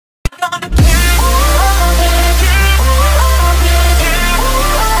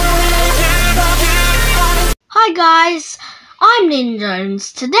Hi guys, I'm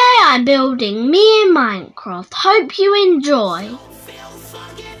Ninjones. Today I'm building me in Minecraft. Hope you enjoy.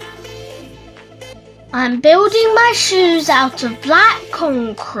 I'm building my shoes out of black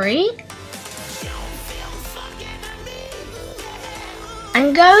concrete.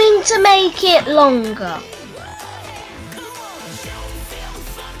 I'm going to make it longer.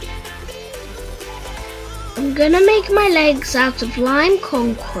 I'm gonna make my legs out of lime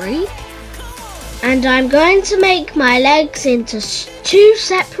concrete. And I'm going to make my legs into two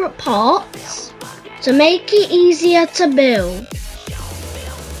separate parts to make it easier to build.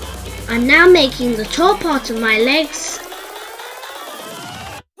 I'm now making the top part of my legs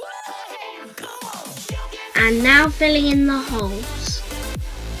and now filling in the holes.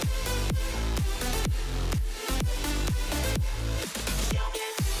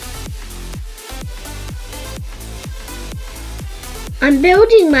 I'm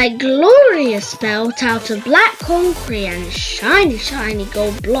building my glorious belt out of black concrete and shiny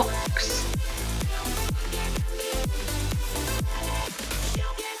gold blocks.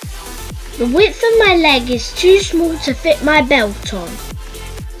 The width of my leg is too small to fit my belt on.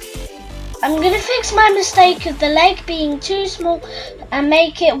 I'm going to fix my mistake of the leg being too small and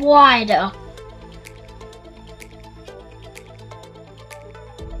make it wider.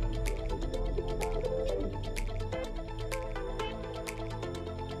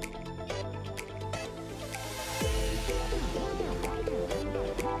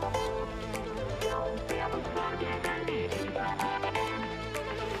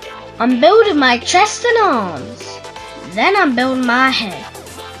 I'm building my chest and arms. Then I'm building my head.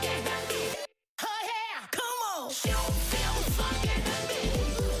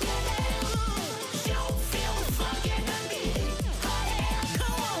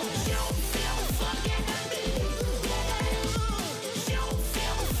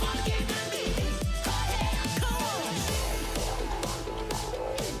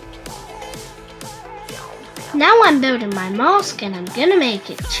 Now I'm building my mask and I'm gonna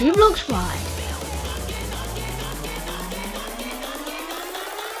make it 2 blocks wide.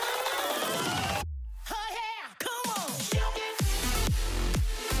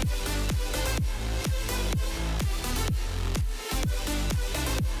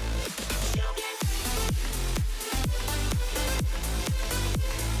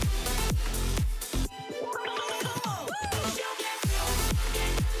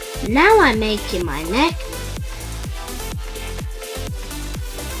 Now I'm making my neck.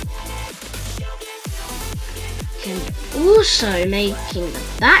 And also making the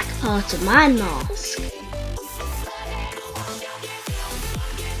back part of my mask.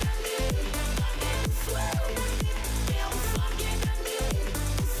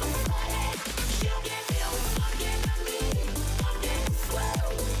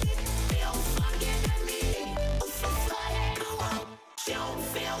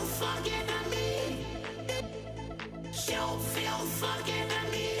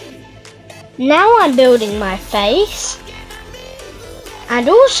 Now I'm building my face and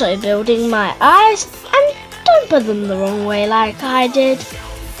also building my eyes, and don't put them the wrong way like I did.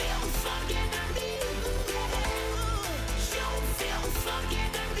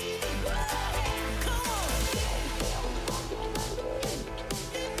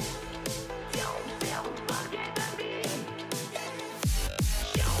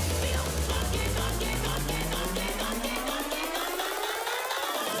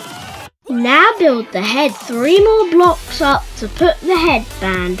 Now build the head 3 more blocks up to put the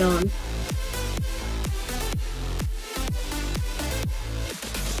headband on.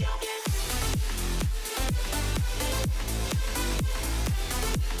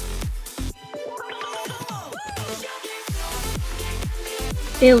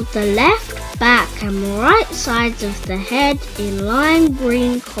 Build the left, back and right sides of the head in lime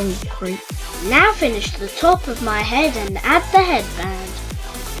green concrete. Now finish the top of my head and add the headband.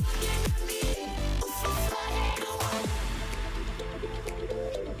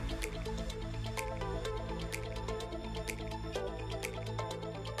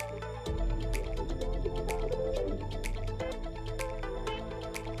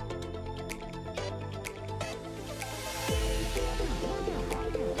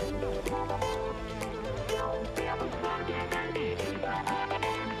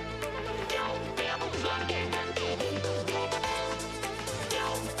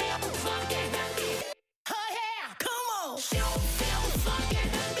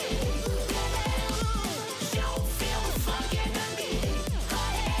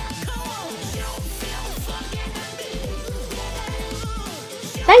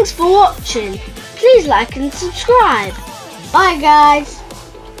 Thanks for watching. Please like and subscribe. Bye guys.